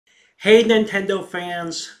Hey Nintendo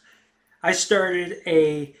fans, I started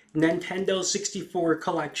a Nintendo 64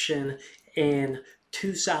 collection in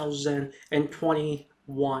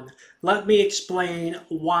 2021. Let me explain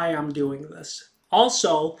why I'm doing this.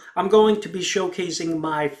 Also, I'm going to be showcasing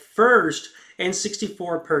my first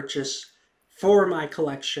N64 purchase for my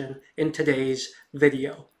collection in today's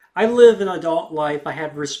video. I live an adult life, I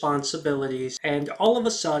have responsibilities, and all of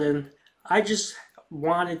a sudden, I just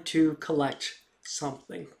wanted to collect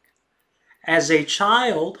something. As a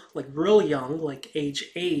child, like real young, like age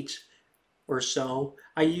 8 or so,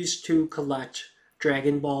 I used to collect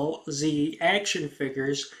Dragon Ball Z action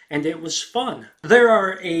figures, and it was fun. There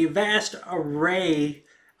are a vast array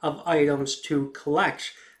of items to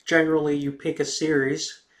collect. Generally, you pick a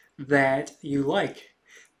series that you like.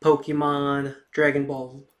 Pokemon, Dragon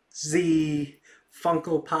Ball Z,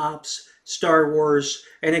 Funko Pops, Star Wars,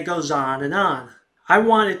 and it goes on and on. I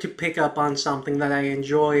wanted to pick up on something that I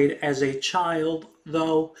enjoyed as a child,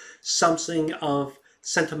 though, something of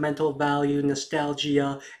sentimental value,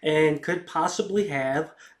 nostalgia, and could possibly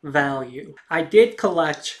have value. I did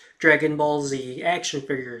collect Dragon Ball Z action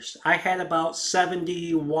figures. I had about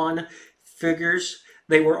 71 figures.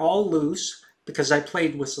 They were all loose because I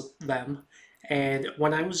played with them, and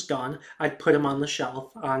when I was done, I'd put them on the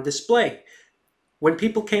shelf on display. When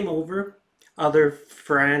people came over, other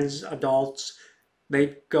friends, adults,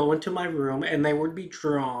 they'd go into my room and they would be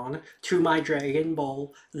drawn to my Dragon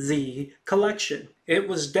Ball Z collection. It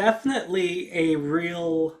was definitely a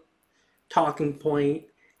real talking point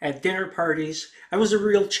at dinner parties. I was a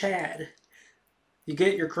real Chad. You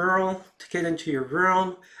get your girl to get into your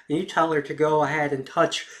room and you tell her to go ahead and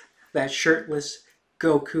touch that shirtless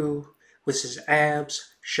Goku with his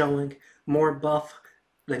abs showing, more buff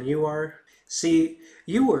than you are. See,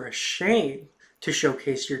 you were ashamed to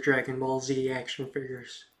showcase your Dragon Ball Z action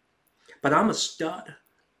figures. But I'm a stud.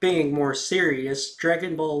 Being more serious,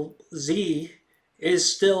 Dragon Ball Z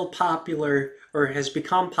is still popular, or has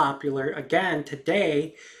become popular again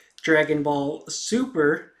today. Dragon Ball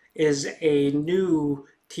Super is a new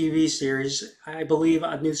TV series. I believe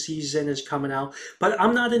a new season is coming out, but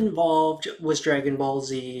I'm not involved with Dragon Ball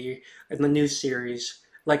Z in the new series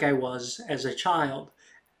like I was as a child.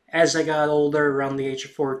 As I got older, around the age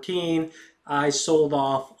of 14, I sold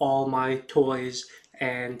off all my toys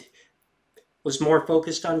and was more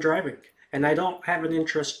focused on driving. And I don't have an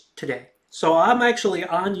interest today. So I'm actually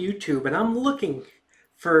on YouTube and I'm looking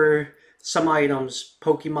for some items,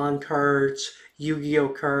 Pokemon cards, Yu-Gi-Oh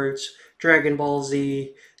cards, Dragon Ball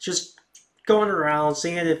Z, just going around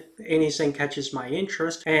seeing if anything catches my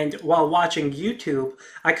interest. And while watching YouTube,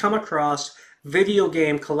 I come across video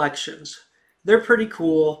game collections. They're pretty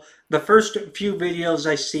cool. The first few videos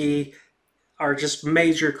I see are just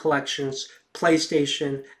major collections: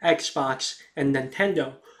 PlayStation, Xbox, and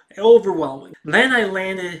Nintendo. Overwhelming. Then I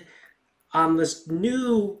landed on this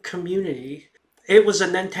new community. It was a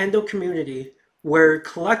Nintendo community where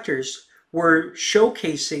collectors were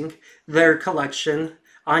showcasing their collection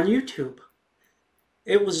on YouTube.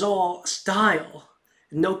 It was all style,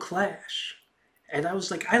 no clash. And I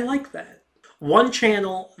was like, I like that. One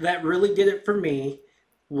channel that really did it for me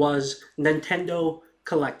was Nintendo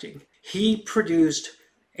Collecting. He produced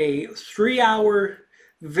a 3-hour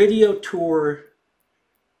video tour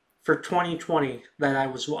for 2020 that I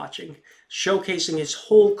was watching, showcasing his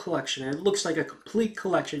whole collection. And it looks like a complete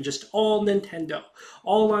collection, just all Nintendo,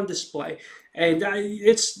 all on display. And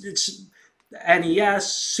it's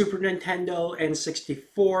NES, Super Nintendo,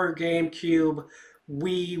 N64, GameCube,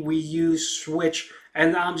 Wii U, Switch,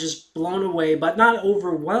 and I'm just blown away, but not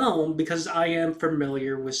overwhelmed because I am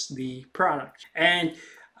familiar with the product. And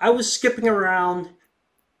I was skipping around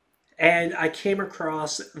and I came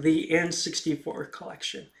across the N64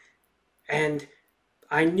 collection. And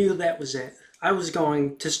I knew that was it. I was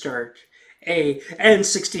going to start a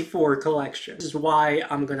N64 collection. This is why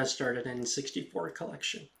I'm going to start an N64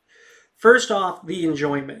 collection. First off, the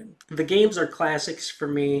enjoyment. The games are classics for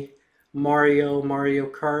me. Mario, Mario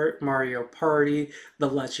Kart, Mario Party, The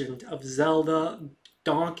Legend of Zelda,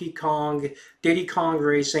 Donkey Kong, Diddy Kong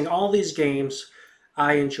Racing, all these games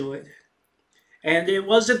I enjoyed. And it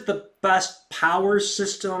wasn't the best power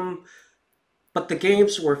system, but the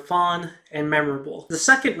games were fun and memorable. The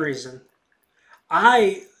second reason,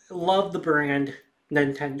 I love the brand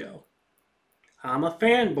Nintendo. I'm a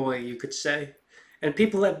fanboy, you could say. And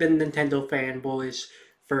people have been Nintendo fanboys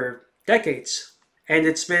for decades. And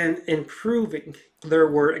it's been improving. There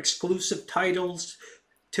were exclusive titles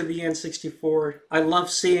to the N64. I love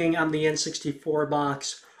seeing on the N64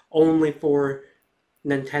 box only for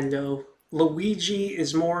Nintendo. Luigi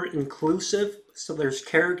is more inclusive, So there's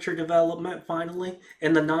character development finally.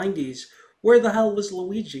 In the 90s, where the hell was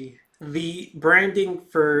Luigi? The branding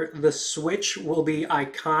for the Switch will be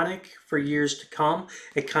iconic for years to come.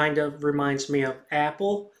 It kind of reminds me of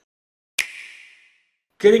Apple.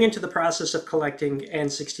 Getting into the process of collecting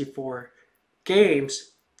N64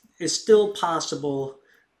 games is still possible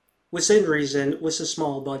within reason with a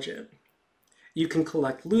small budget. You can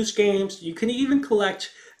collect loose games. You can even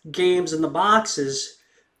collect games in the boxes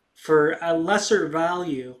for a lesser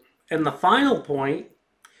value. And the final point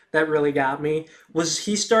that really got me was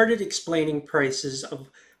he started explaining prices of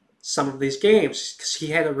some of these games because he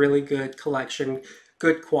had a really good collection,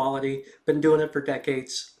 good quality, been doing it for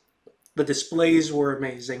decades. The displays were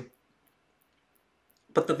amazing,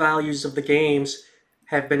 but the values of the games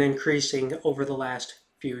have been increasing over the last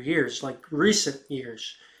few years, like recent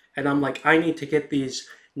years. And I'm like, I need to get these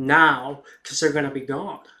now because they're going to be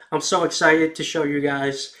gone. I'm so excited to show you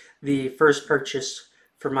guys the first purchase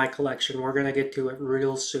for my collection. We're going to get to it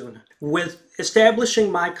real soon. With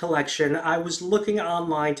establishing my collection, I was looking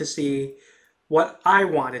online to see what I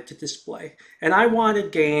wanted to display. And I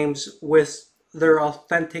wanted games with their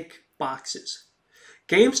authentic boxes.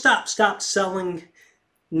 GameStop stopped selling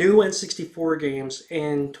new N64 games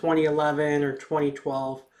in 2011 or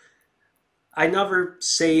 2012. I never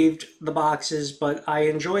saved the boxes, but I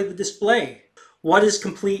enjoy the display. What is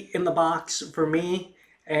complete in the box for me,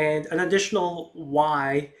 and an additional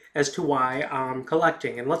why as to why I'm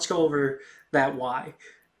collecting. And let's go over that why.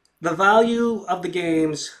 The value of the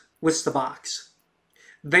games with the box.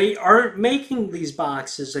 They aren't making these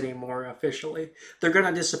boxes anymore officially. They're going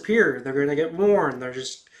to disappear. They're going to get worn. They're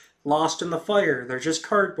just lost in the fire. They're just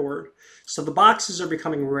cardboard. So the boxes are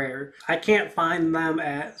becoming rare. I can't find them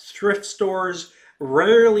at thrift stores,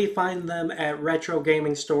 rarely find them at retro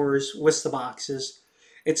gaming stores with the boxes.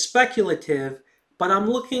 It's speculative, but I'm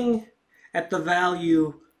looking at the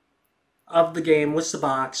value of the game with the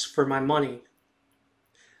box for my money.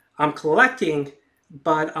 I'm collecting,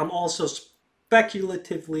 but I'm also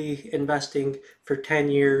speculatively investing for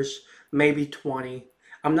 10 years, maybe 20.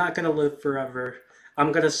 I'm not going to live forever.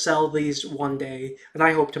 I'm going to sell these one day, and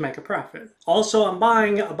I hope to make a profit. Also, I'm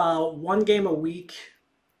buying about one game a week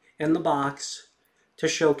in the box to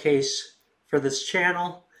showcase for this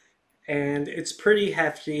channel, and it's pretty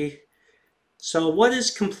hefty. So what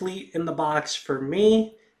is complete in the box for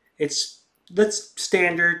me? It's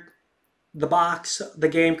standard. The box, the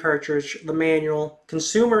game cartridge, the manual,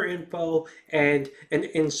 consumer info, and an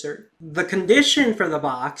insert. The condition for the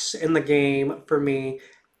box in the game for me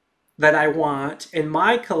that I want in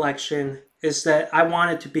my collection is that I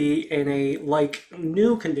want it to be in a like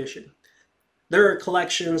new condition. There are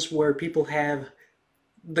collections where people have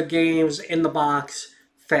the games in the box,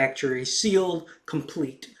 factory sealed,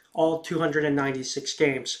 complete, all 296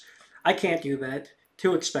 games. I can't do that,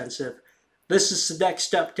 too expensive. This is the next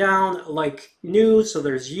step down, like new, so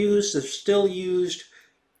there's used, there's still used.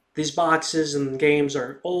 These boxes and games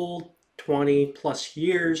are old, 20 plus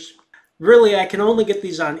years. Really, I can only get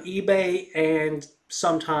these on eBay and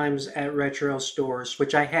sometimes at retro stores,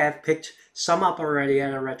 which I have picked some up already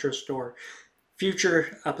at a retro store.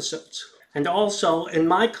 Future episodes. And also, in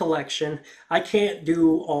my collection, I can't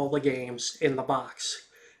do all the games in the box.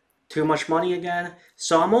 Too much money again.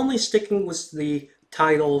 So I'm only sticking with the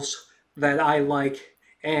titles that I like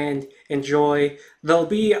and enjoy. There'll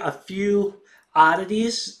be a few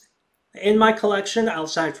oddities in my collection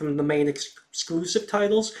outside from the main exclusive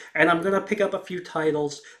titles, and I'm going to pick up a few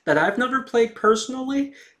titles that I've never played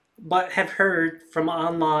personally but have heard from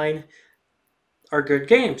online are good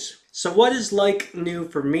games. So what is like new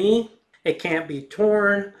for me? It can't be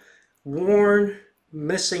torn, worn,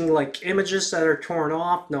 missing like images that are torn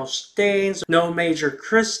off, no stains, no major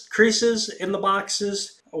creases in the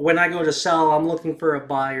boxes. When I go to sell, I'm looking for a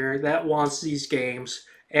buyer that wants these games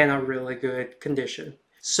in a really good condition.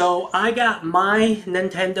 So I got my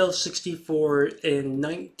Nintendo 64 in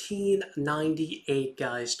 1998,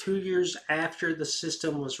 guys. 2 years after the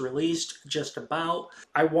system was released, just about.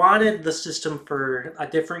 I wanted the system for a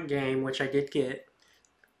different game, which I did get.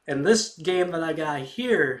 And this game that I got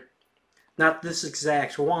here, not this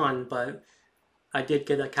exact one, but I did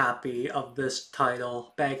get a copy of this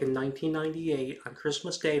title back in 1998 on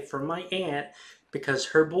Christmas Day from my aunt because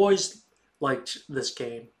her boys liked this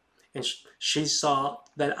game. And she saw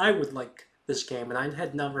that I would like this game, and I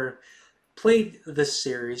had never played this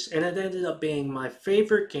series, and it ended up being my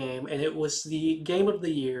favorite game, and it was the game of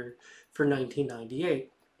the year for 1998.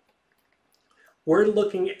 We're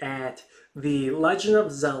looking at The Legend of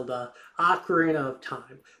Zelda: Ocarina of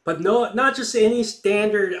Time, but no, not just any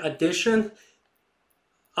standard edition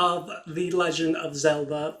of The Legend of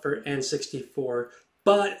Zelda for N64,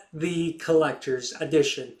 but the collector's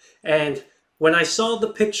edition. And when I saw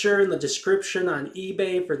the picture and the description on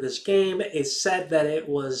eBay for this game, it said that it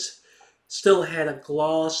was still had a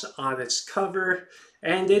gloss on its cover,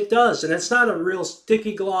 and it does. And it's not a real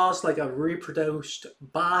sticky gloss like a reproduced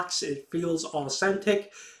box. It feels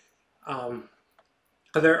authentic.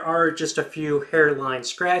 There are just a few hairline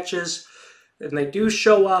scratches, and they do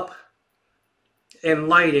show up in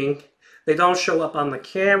lighting. They don't show up on the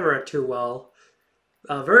camera too well.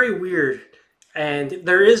 Very weird. And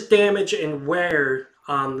there is damage and wear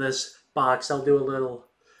on this box. I'll do a little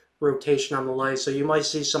rotation on the light. So you might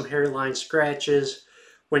see some hairline scratches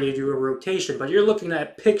when you do a rotation. But you're looking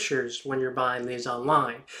at pictures when you're buying these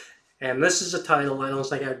online. And this is a title I don't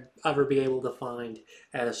think I'd ever be able to find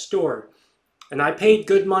at a store. And I paid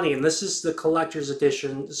good money. And this is the collector's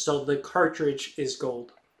edition. So the cartridge is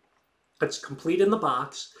gold. It's complete in the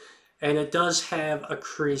box. And it does have a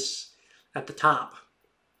crease at the top.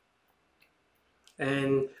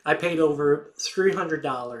 And I paid over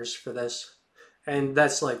 $300 for this. And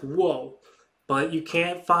that's like, whoa. But you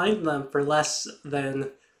can't find them for less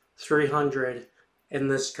than $300 in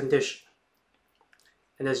this condition.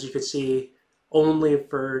 And as you can see, only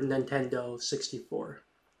for Nintendo 64.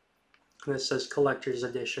 And it says Collector's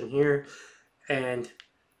Edition here. And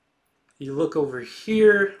you look over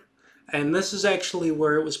here, and this is actually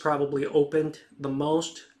where it was probably opened the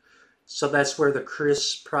most. So that's where the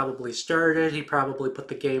crease probably started. He probably put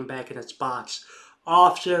the game back in its box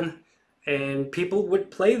often, and people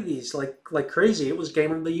would play these like crazy. It was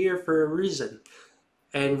Game of the Year for a reason,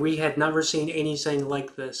 and we had never seen anything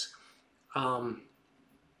like this.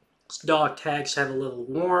 Dog tags have a little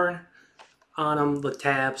worn on them, the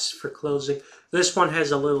tabs for closing. This one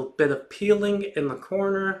has a little bit of peeling in the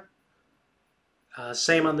corner.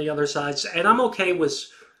 Same on the other sides, and I'm okay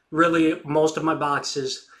with really most of my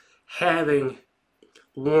boxes having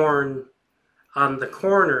worn on the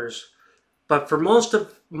corners, but for most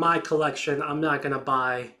of my collection, I'm not going to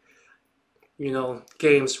buy, you know,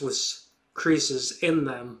 games with creases in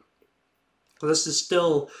them. This is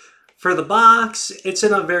still, for the box, it's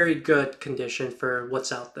in a very good condition for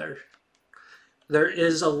what's out there. There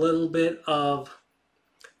is a little bit of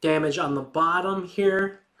damage on the bottom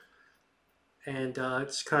here, and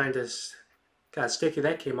it's kind of got sticky.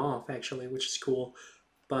 That came off actually, which is cool.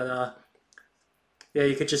 But yeah,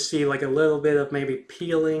 you could just see like a little bit of maybe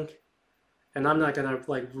peeling, and I'm not gonna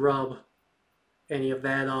like rub any of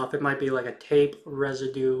that off. It might be like a tape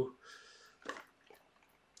residue.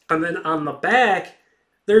 And then on the back,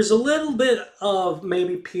 there's a little bit of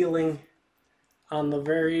maybe peeling on the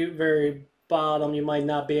very, very bottom. You might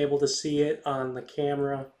not be able to see it on the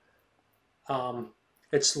camera.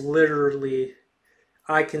 It's literally,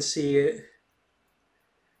 I can see it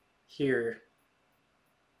here.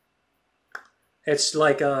 It's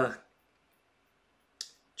like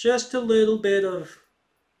just a little bit of,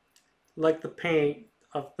 like the paint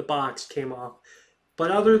of the box came off. But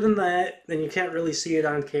other than that, then you can't really see it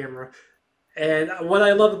on camera. And what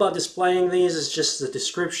I love about displaying these is just the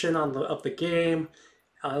description of the game.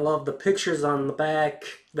 I love the pictures on the back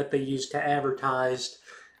that they use to advertise.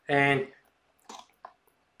 And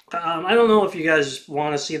I don't know if you guys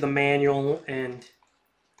want to see the manual and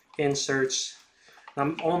inserts.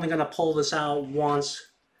 I'm only going to pull this out once,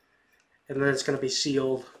 and then it's going to be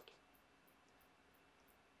sealed.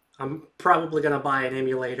 I'm probably going to buy an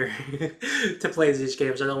emulator to play these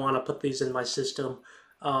games. I don't want to put these in my system.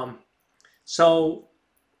 So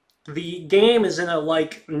the game is in a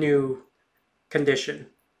like-new condition.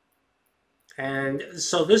 And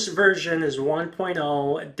so this version is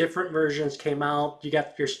 1.0. Different versions came out. You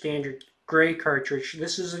got your standard gray cartridge.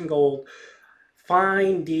 This is in gold.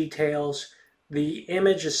 Fine details. The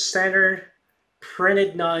image is centered,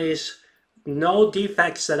 printed nice, no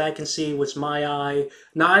defects that I can see with my eye,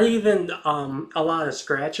 not even a lot of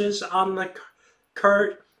scratches on the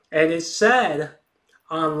cart. And it said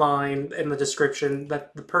online in the description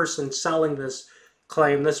that the person selling this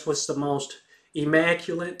claimed this was the most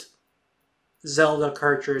immaculate Zelda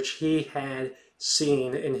cartridge he had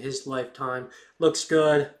seen in his lifetime. Looks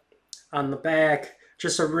good on the back,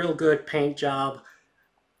 just a real good paint job.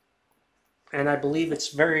 And I believe it's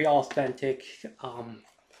very authentic.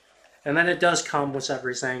 And then it does come with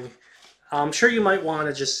everything. I'm sure you might want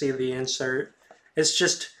to just see the insert. It's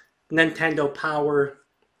just Nintendo Power.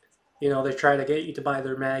 You know, they try to get you to buy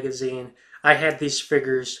their magazine. I had these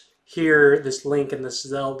figures here, this Link and this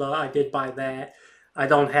Zelda. I did buy that. I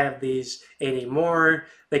don't have these anymore.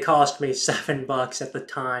 They cost me $7 at the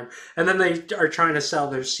time. And then they are trying to sell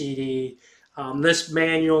their CD. This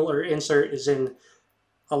manual or insert is in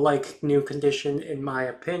a like new condition in my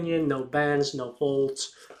opinion. No bends, no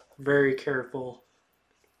folds. Very careful.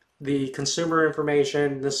 The consumer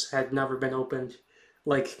information, this had never been opened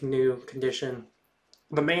like new condition.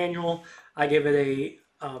 The manual, I give it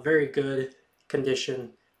a very good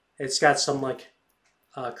condition. It's got some like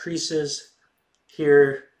creases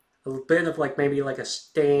here, a bit of like maybe like a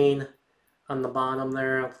stain on the bottom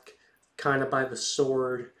there, kind of by the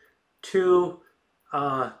sword. Two,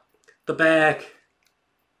 the back,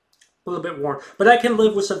 a little bit worn, but I can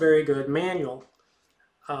live with a very good manual.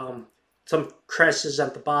 Um, some creases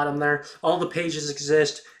at the bottom there. All the pages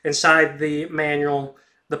exist inside the manual.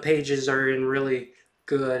 The pages are in really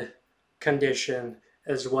good condition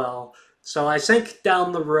as well. So I think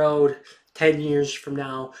down the road, 10 years from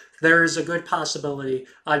now, there's a good possibility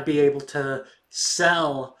I'd be able to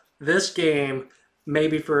sell this game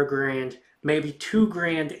maybe for $1,000, maybe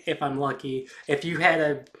 $2,000 if I'm lucky. If you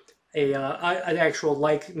had an actual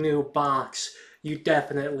like new box, you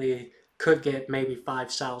definitely could get maybe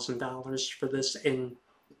 $5,000 for this in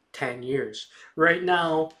 10 years. Right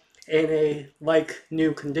now, in a like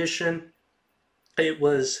new condition, it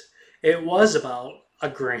was about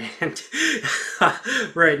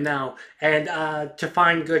 $1,000 right now. And to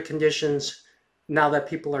find good conditions, now that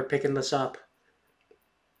people are picking this up,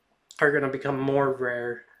 are going to become more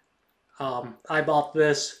rare. I bought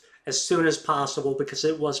this as soon as possible because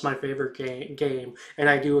it was my favorite game, and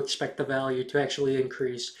I do expect the value to actually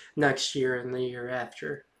increase next year and the year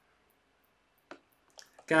after.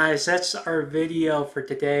 Guys, that's our video for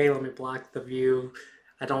today. Let me block the view.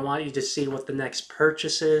 I don't want you to see what the next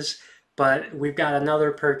purchase is, but we've got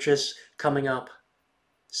another purchase coming up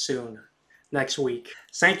soon, next week.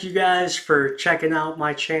 Thank you guys for checking out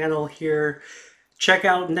my channel here. Check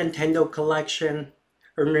out Nintendo Collection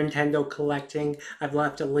or Nintendo Collecting. I've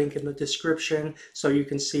left a link in the description so you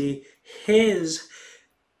can see his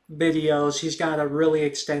videos. He's got a really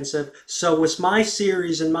extensive. So with my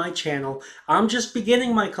series and my channel, I'm just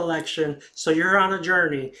beginning my collection, so you're on a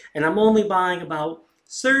journey, and I'm only buying about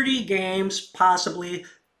 30 games, possibly.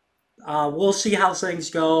 We'll see how things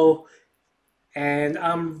go, and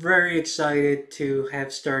I'm very excited to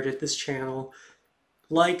have started this channel.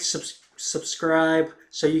 Like, subscribe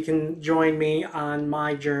so you can join me on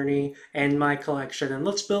my journey and my collection, and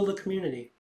let's build a community.